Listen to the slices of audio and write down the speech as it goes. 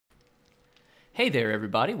Hey there,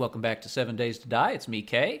 everybody. Welcome back to 7 Days to Die. It's me,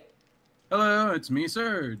 Kay. Hello, it's me,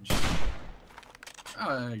 Serge.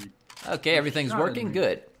 Okay, everything's shot at working me.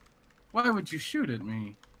 good. Why would you shoot at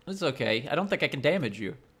me? It's okay. I don't think I can damage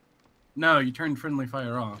you. No, you turned friendly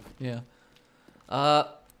fire off. Yeah.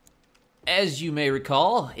 As you may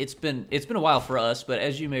recall, it's been a while for us, but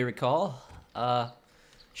as you may recall,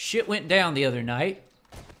 shit went down the other night,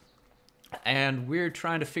 and we're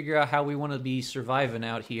trying to figure out how we want to be surviving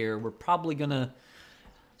out here. We're probably gonna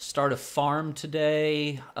start a farm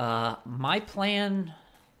today. My plan,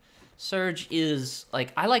 Serge, is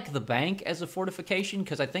I like the bank as a fortification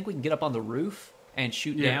because I think we can get up on the roof and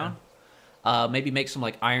shoot down. Maybe make some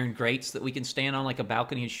iron grates that we can stand on a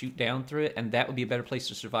balcony and shoot down through it, and that would be a better place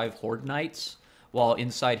to survive horde nights. While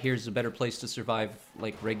inside here is a better place to survive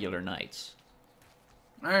regular nights.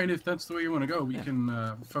 All right, if that's the way you want to go, we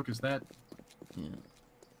can focus that. Yeah.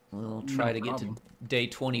 We'll try to get to day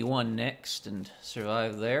 21 next and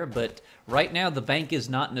survive there, but right now the bank is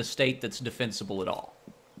not in a state that's defensible at all.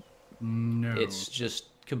 No. It's just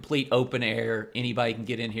complete open air. Anybody can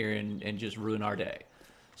get in here and just ruin our day.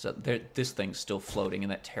 So this thing's still floating,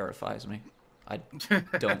 and that terrifies me. I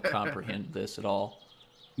don't comprehend this at all.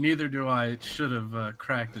 Neither do I. It should have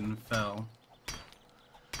cracked and fell.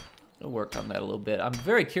 I'll work on that a little bit. I'm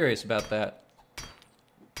very curious about that.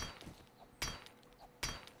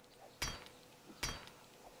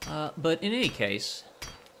 But in any case,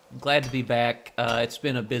 I'm glad to be back. It's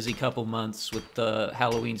been a busy couple months with the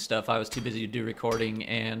Halloween stuff. I was too busy to do recording,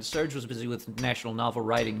 and Serge was busy with National Novel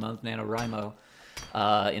Writing Month, NaNoWriMo,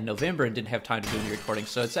 in November, and didn't have time to do any recording.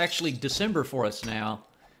 So it's actually December for us now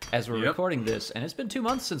as we're recording this, and it's been 2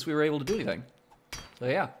 months since we were able to do anything. So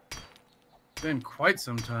yeah. Been quite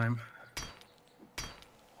some time.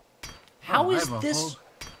 How is this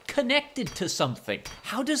connected to something?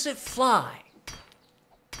 How does it fly?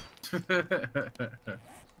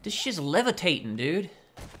 This shit's levitating, dude.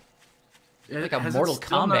 Like a Mortal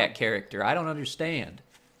Kombat character. I don't understand.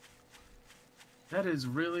 That is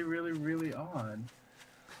really, really, really odd.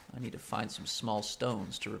 I need to find some small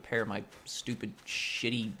stones to repair my stupid,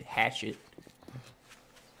 shitty hatchet.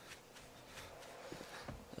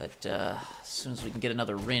 But as soon as we can get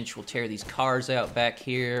another wrench, we'll tear these cars out back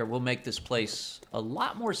here. We'll make this place a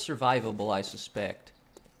lot more survivable, I suspect.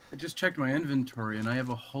 I just checked my inventory, and I have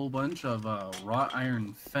a whole bunch of wrought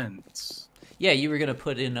iron fence. Yeah, you were going to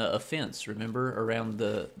put in a fence, remember, around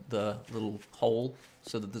the little hole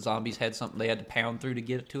so that the zombies had something they had to pound through to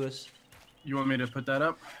get it to us. You want me to put that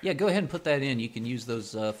up? Yeah, go ahead and put that in. You can use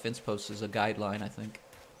those fence posts as a guideline, I think.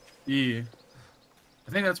 Yeah.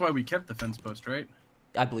 I think that's why we kept the fence post, right?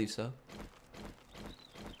 I believe so.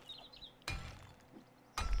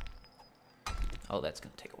 Oh, that's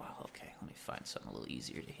going to take a while. Okay, let me find something a little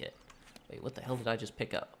easier to hit. Wait, what the hell did I just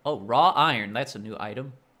pick up? Oh, raw iron. That's a new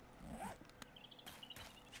item.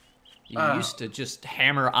 You used to just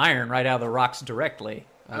hammer iron right out of the rocks directly.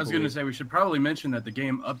 I was going to say, we should probably mention that the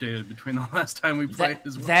game updated between the last time we played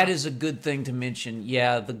as well. That is a good thing to mention.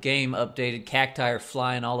 Yeah, the game updated. Cacti are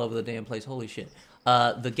flying all over the damn place. Holy shit.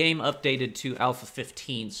 The game updated to Alpha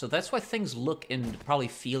 15, so that's why things look and probably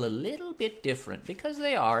feel a little bit different, because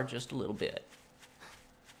they are just a little bit.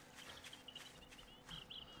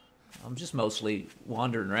 I'm just mostly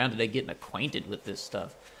wandering around today getting acquainted with this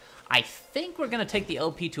stuff. I think we're going to take the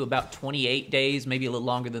LP to about 28 days, maybe a little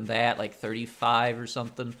longer than that, like 35 or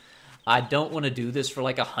something. I don't want to do this for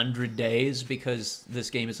 100 days because this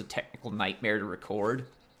game is a technical nightmare to record.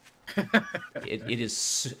 It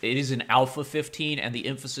is an Alpha 15, and the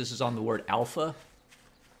emphasis is on the word alpha.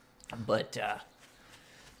 But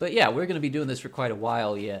yeah, we're going to be doing this for quite a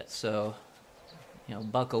while yet, so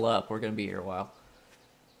buckle up. We're going to be here a while.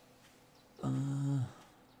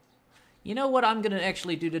 You know what I'm going to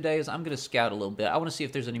actually do today is I'm going to scout a little bit. I want to see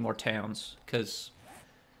if there's any more towns, because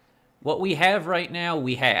what we have right now,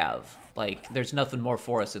 we have. There's nothing more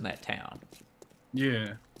for us in that town.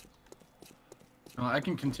 Yeah. Well, I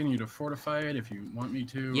can continue to fortify it if you want me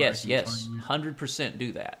to. Yes, 100%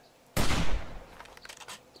 do that.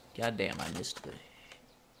 Goddamn, I missed the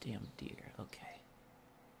damn deer. Okay.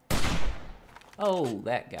 Oh,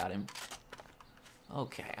 that got him.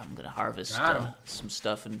 Okay, I'm going to harvest some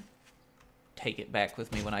stuff and take it back with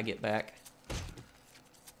me when I get back.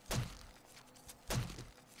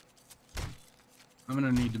 I'm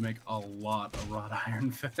going to need to make a lot of wrought iron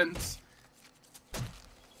fence.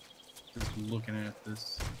 Just looking at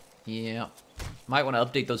this. Yeah. Might want to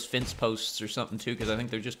update those fence posts or something, too, because I think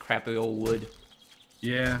they're just crappy old wood.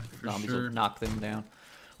 Yeah, for Zombies sure. will knock them down.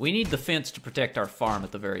 We need the fence to protect our farm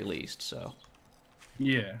at the very least, so.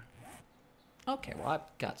 Yeah. Okay, well,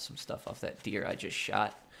 I've got some stuff off that deer I just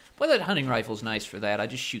shot. Well, that hunting rifle's nice for that. I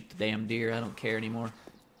just shoot the damn deer. I don't care anymore.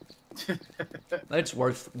 It's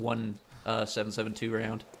worth one 7.62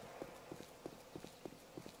 round.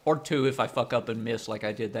 Or 2 if I fuck up and miss like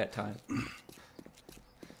I did that time.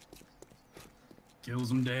 Kills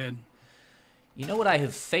them dead. You know what I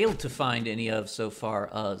have failed to find any of so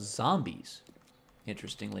far? Zombies.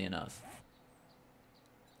 Interestingly enough.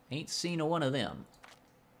 Ain't seen a one of them.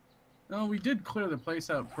 No, we did clear the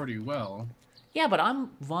place out pretty well. Yeah, but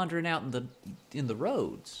I'm wandering out in the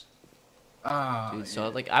roads. Dude, so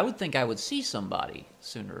like I would think I would see somebody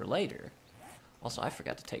sooner or later. Also, I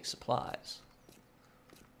forgot to take supplies.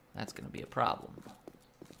 That's gonna be a problem.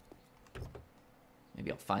 Maybe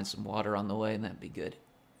I'll find some water on the way, and that'd be good.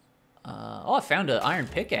 Oh, I found an iron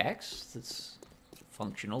pickaxe that's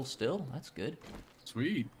functional still. That's good.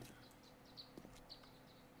 Sweet.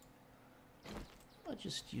 I'll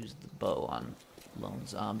just use the bow on lone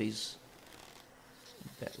zombies.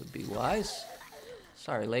 That would be wise.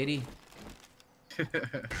 Sorry, lady.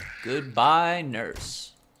 Goodbye,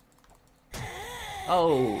 nurse.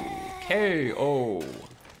 Oh, K.O.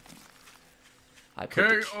 I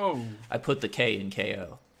put the K in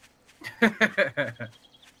KO.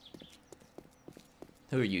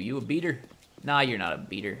 Who are you? You a beater? Nah, you're not a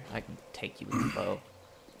beater. I can take you with the bow.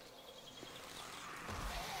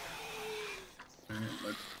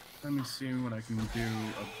 Alright, let me see what I can do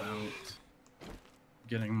about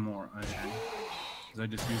getting more iron. Because I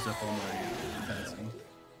just used up all my capacity.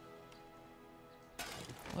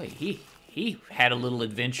 Wait, he had a little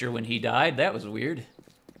adventure when he died. That was weird.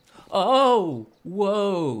 Oh,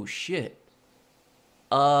 whoa, shit.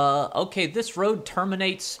 Okay, this road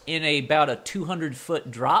terminates in about a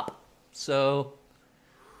 200-foot drop. So,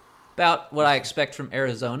 about what I expect from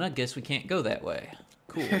Arizona. Guess we can't go that way.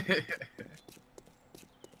 Cool.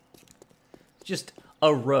 Just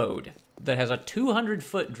a road that has a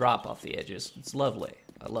 200-foot drop off the edges. It's lovely.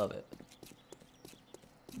 I love it.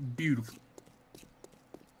 Beautiful.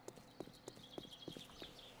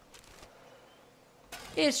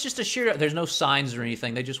 It's just a sheer... There's no signs or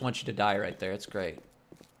anything. They just want you to die right there. It's great.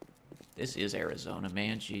 This is Arizona,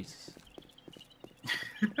 man. Jesus.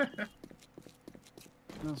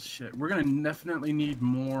 Oh, shit. We're going to definitely need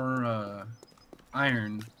more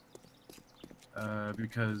iron.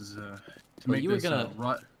 Because to make this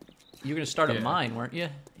rot... You were gonna start a mine, weren't you?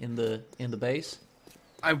 In the base?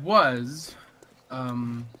 I was.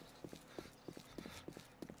 Well,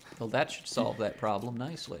 that should solve that problem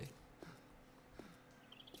nicely.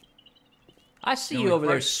 I see you over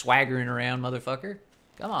there swaggering around, motherfucker.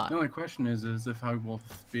 Come on. The only question is if I will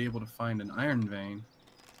be able to find an iron vein.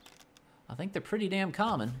 I think they're pretty damn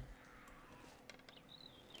common.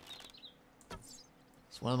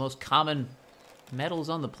 It's one of the most common metals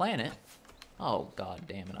on the planet. Oh, god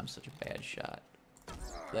damn it, I'm such a bad shot.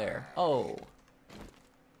 There. Oh.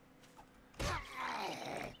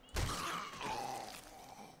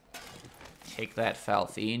 Take that, foul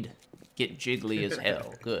fiend. Get jiggly as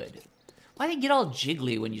hell. Good. Why do you get all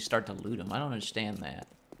jiggly when you start to loot them? I don't understand that.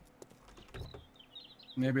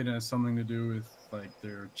 Maybe it has something to do with, like,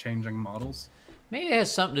 their changing models. Maybe it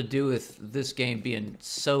has something to do with this game being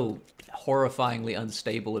so horrifyingly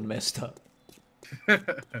unstable and messed up.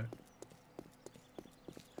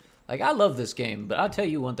 Like, I love this game, but I'll tell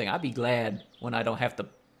you one thing. I'd be glad when I don't have to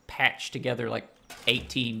patch together, like,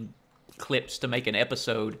 18 clips to make an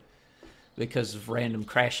episode because of random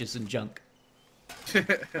crashes and junk.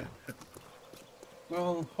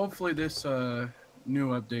 Well, hopefully this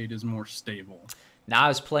new update is more stable. Now, I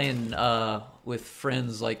was playing with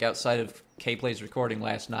friends, like, outside of K-Play's recording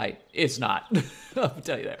last night. It's not. I'll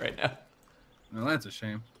tell you that right now. Well, that's a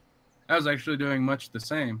shame. I was actually doing much the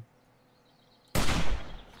same.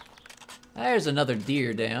 There's another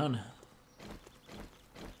deer down.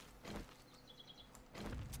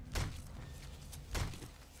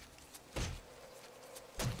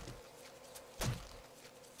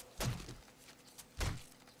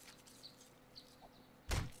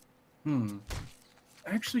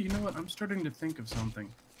 Actually, you know what? I'm starting to think of something.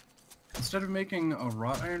 Instead of making a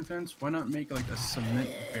wrought iron fence, why not make like a cement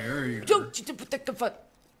barrier?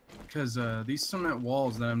 Because these cement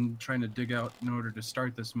walls that I'm trying to dig out in order to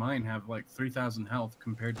start this mine have like 3,000 health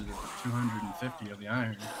compared to the 250 of the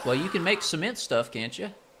iron. Well, you can make cement stuff, can't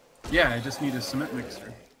you? Yeah, I just need a cement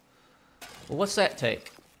mixer. Well, what's that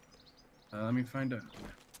take? Let me find out.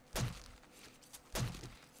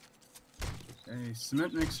 A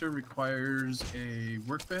cement mixer requires a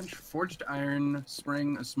workbench, forged iron,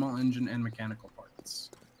 spring, a small engine, and mechanical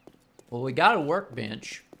parts. Well, we got a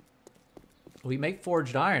workbench. We make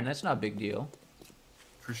forged iron. That's not a big deal.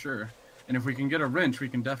 For sure. And if we can get a wrench, we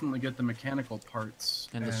can definitely get the mechanical parts.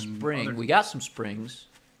 And the spring. We got some springs.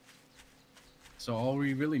 So all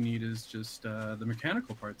we really need is just the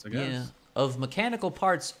mechanical parts, I guess. Yeah. Of mechanical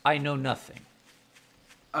parts, I know nothing.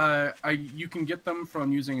 You can get them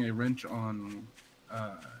from using a wrench on,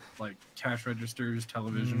 like cash registers,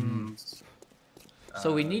 televisions.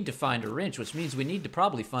 So we need to find a wrench, which means we need to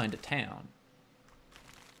probably find a town.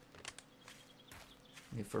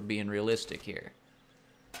 If we're being realistic here.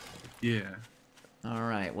 Yeah. All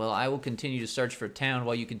right. Well, I will continue to search for a town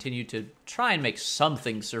while you continue to try and make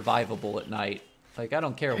something survivable at night. Like, I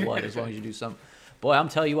don't care what, as long as you do something. Boy, I'm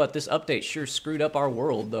telling you what, this update sure screwed up our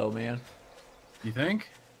world, though, man. You think?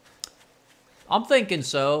 I'm thinking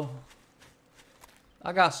so.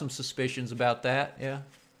 I got some suspicions about that, yeah.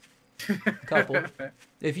 A couple.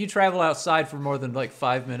 If you travel outside for more than, like,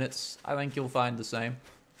 5 minutes, I think you'll find the same.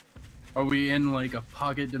 Are we in, like, a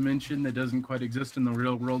pocket dimension that doesn't quite exist in the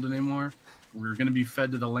real world anymore? We're going to be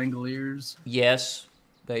fed to the Langoliers? Yes,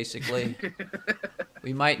 basically.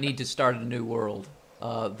 We might need to start a new world.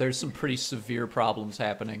 There's some pretty severe problems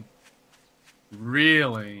happening.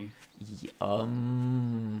 Really?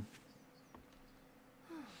 I'm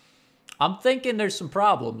thinking there's some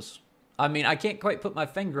problems. I mean, I can't quite put my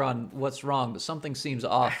finger on what's wrong, but something seems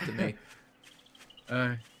off to me.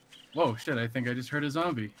 Whoa, shit, I think I just heard a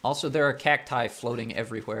zombie. Also, there are cacti floating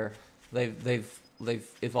everywhere. They've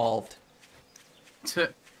evolved.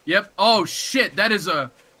 Yep. Oh, shit, that is a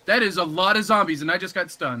lot of zombies, and I just got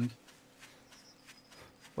stunned.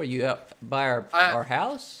 What, you up by our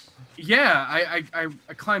house? Yeah,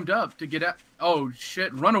 I climbed up to get out. Oh,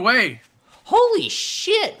 shit, run away. Holy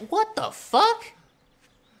shit, what the fuck?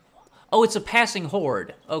 Oh, it's a passing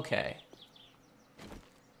horde. Okay.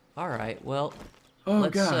 All right, well,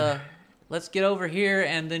 let's get over here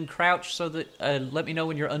and then crouch so that let me know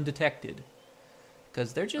when you're undetected.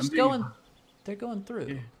 Because they're just going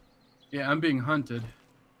through. Yeah, I'm being hunted.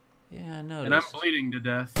 Yeah, I noticed. And I'm bleeding to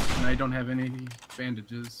death, and I don't have any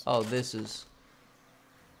bandages. Oh, this is...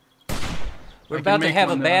 We're about to have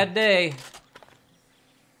a bad day.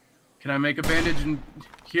 Can I make a bandage and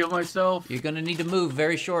heal myself? You're gonna need to move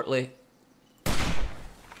very shortly.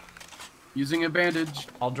 Using a bandage.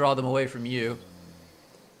 I'll draw them away from you.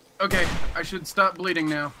 Okay, I should stop bleeding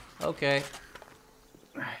now. Okay.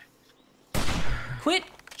 Quit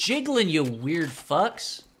jiggling, you weird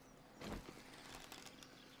fucks.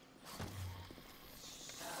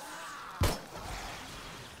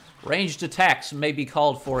 Ranged attacks may be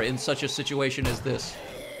called for in such a situation as this.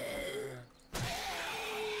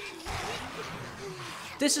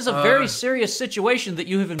 This is a very serious situation that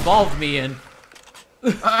you have involved me in.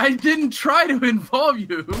 I didn't try to involve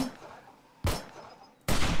you.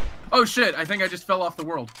 Oh shit, I think I just fell off the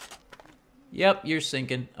world. Yep, you're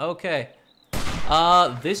sinking. Okay.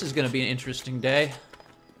 This is gonna be an interesting day.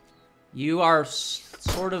 You are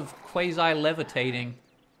sort of quasi-levitating,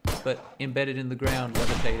 but embedded in the ground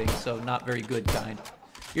levitating, so not very good kind.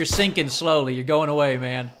 You're sinking slowly. You're going away,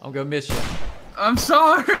 man. I'm gonna miss you. I'm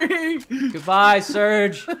sorry. Goodbye,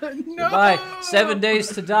 Surge. No. Goodbye. 7 days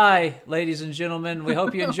to die, ladies and gentlemen. We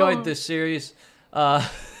hope you enjoyed this series. No.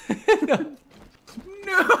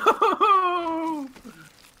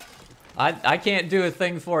 I can't do a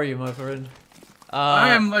thing for you, my friend. I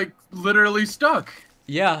am like literally stuck.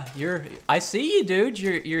 Yeah, I see you, dude.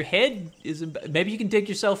 Your head is. Maybe you can dig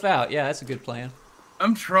yourself out. Yeah, that's a good plan.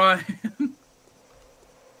 I'm trying.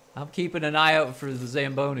 I'm keeping an eye out for the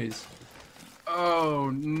Zambonis.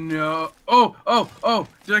 Oh no! Oh!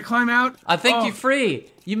 Did I climb out? I think you're free.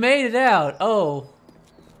 You made it out. Oh,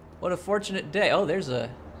 what a fortunate day. Oh, there's a.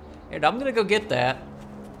 Here, I'm gonna go get that.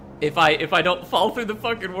 If I don't fall through the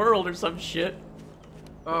fucking world or some shit.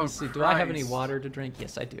 Oh, Let's see. Do I have any water to drink?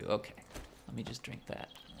 Yes, I do. Okay. Let me just drink that.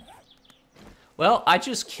 Well, I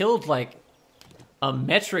just killed, like, a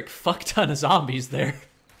metric fuck ton of zombies there.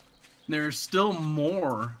 There's still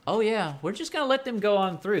more. Oh, yeah. We're just gonna let them go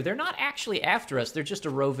on through. They're not actually after us. They're just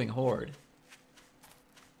a roving horde.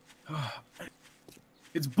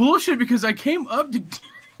 It's bullshit because I came up to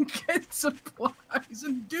get supplies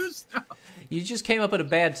and do stuff. You just came up at a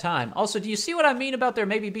bad time. Also, do you see what I mean about there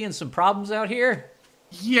maybe being some problems out here?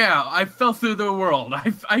 Yeah, I fell through the world.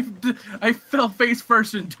 I fell face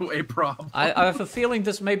first into a problem. I have a feeling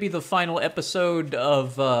this may be the final episode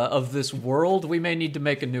of this world. We may need to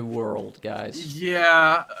make a new world, guys.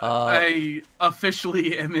 Yeah, I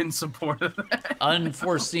officially am in support of that.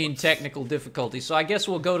 Unforeseen technical difficulties. So I guess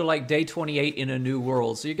we'll go to like day 28 in a new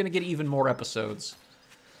world. So you're gonna get even more episodes.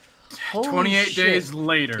 Holy 28 shit. days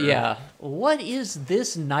later. Yeah. What is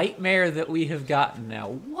this nightmare that we have gotten now?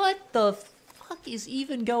 What the fuck is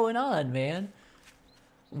even going on, man?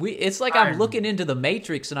 It's like I'm looking into the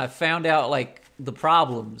Matrix and I found out, like, the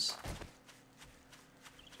problems.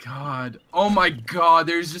 God. Oh my god,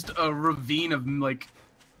 there's just a ravine of, like...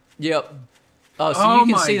 Yep. Oh, so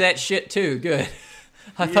you can see that shit too. Good.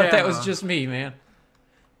 I thought that was just me, man.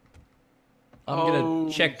 I'm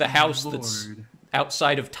gonna check the house that's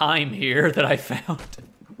outside of time here that I found.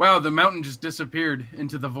 Wow, the mountain just disappeared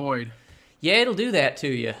into the void. Yeah, it'll do that to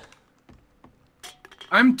you.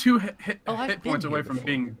 I'm 2 hit points away from before.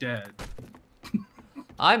 being dead.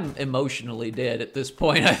 I'm emotionally dead at this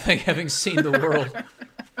point, I think, having seen the world.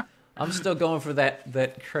 I'm still going for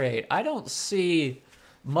that crate. I don't see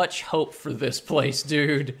much hope for this place,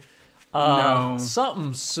 dude. No.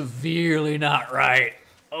 Something's severely not right.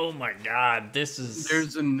 Oh my god, this is...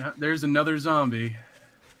 There's another zombie.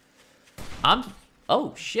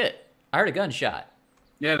 Oh, shit. I heard a gunshot.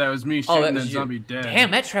 Yeah, that was me shooting that zombie dead.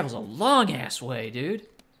 Damn, that travels a long-ass way, dude.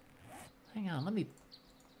 Hang on, let me...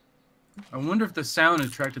 I wonder if the sound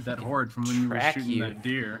attracted that horde from when you were shooting that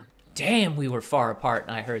deer. Damn, we were far apart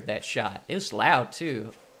and I heard that shot. It was loud,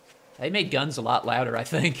 too. They made guns a lot louder, I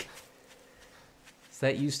think. So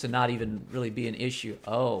that used to not even really be an issue.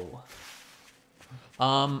 Oh.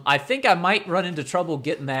 I think I might run into trouble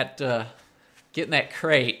getting that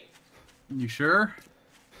crate. You sure?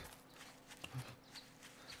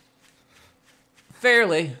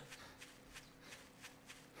 Fairly.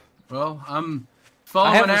 Well, I'm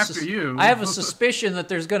following after you. I have a suspicion that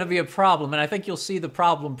there's going to be a problem, and I think you'll see the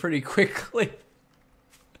problem pretty quickly.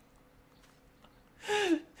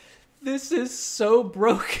 This is so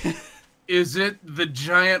broken. Is it the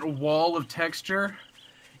giant wall of texture?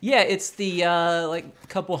 Yeah, it's the, like,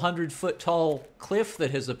 couple 100-foot tall cliff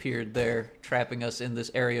that has appeared there, trapping us in this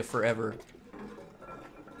area forever.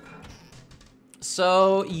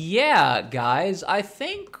 So, yeah, guys, I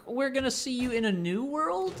think we're gonna see you in a new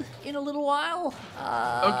world in a little while.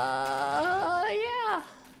 Yeah.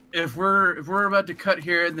 If we're about to cut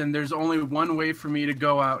here, then there's only one way for me to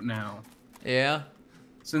go out now. Yeah?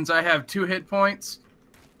 Since I have 2 hit points,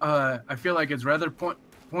 I feel like it's rather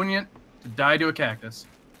poignant to die to a cactus.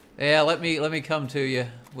 Yeah, let me come to you.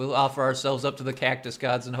 We'll offer ourselves up to the cactus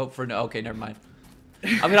gods and hope for no... Okay, never mind.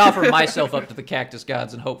 I'm gonna offer myself up to the cactus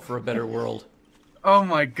gods and hope for a better world. Oh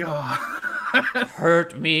my god.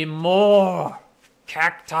 Hurt me more.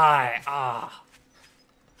 Cacti. Ah.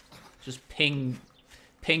 Just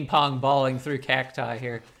ping-pong balling through cacti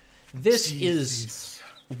here. This is...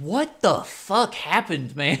 What the fuck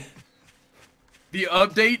happened, man? The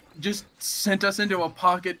update just sent us into a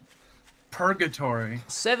pocket purgatory.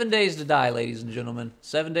 7 days to die, ladies and gentlemen.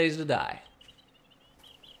 7 days to die.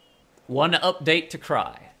 1 update to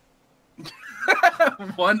cry.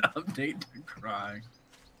 1 update to cry.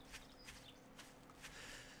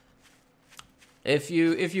 If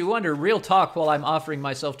you wonder, real talk while I'm offering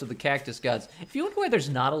myself to the cactus gods, if you wonder why there's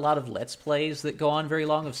not a lot of Let's Plays that go on very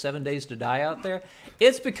long of 7 days to die out there,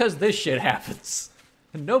 it's because this shit happens.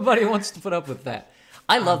 And nobody wants to put up with that.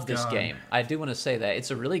 I love this game. I do want to say that.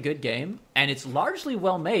 It's a really good game, and it's largely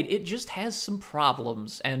well made. It just has some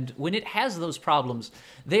problems, and when it has those problems,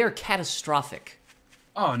 they are catastrophic.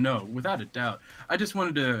 Oh, no, without a doubt. I just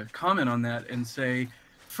wanted to comment on that and say,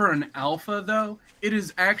 for an alpha, though, it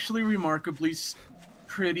is actually remarkably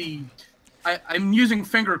pretty... I'm using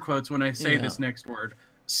finger quotes when I say this next word.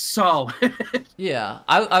 Solid. Yeah,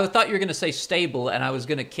 I thought you were going to say stable, and I was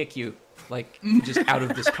going to kick you, like, just out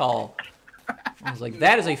of this call. I was like,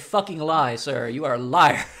 that is a fucking lie, sir. You are a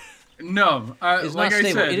liar. No, it's like not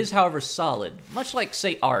stable. I said, it is, however, solid. Much like,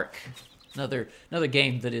 say, Ark. Another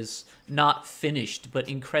game that is not finished, but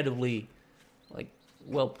incredibly, like,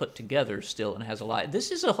 well put together still and has a lot.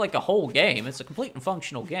 This is like a whole game. It's a complete and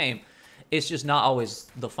functional game. It's just not always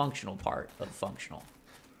the functional part of functional.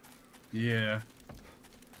 Yeah.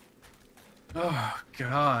 Oh,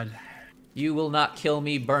 God. You will not kill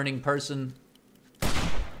me, burning person,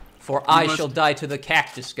 for I shall die to the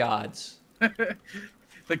cactus gods.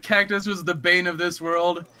 The cactus was the bane of this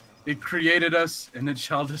world. It created us, and it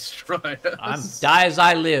shall destroy us. I'm die as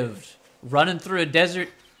I lived, running through a desert,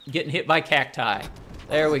 getting hit by cacti.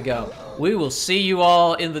 There we go. We will see you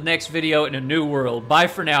all in the next video in a new world. Bye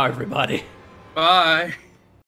for now, everybody. Bye.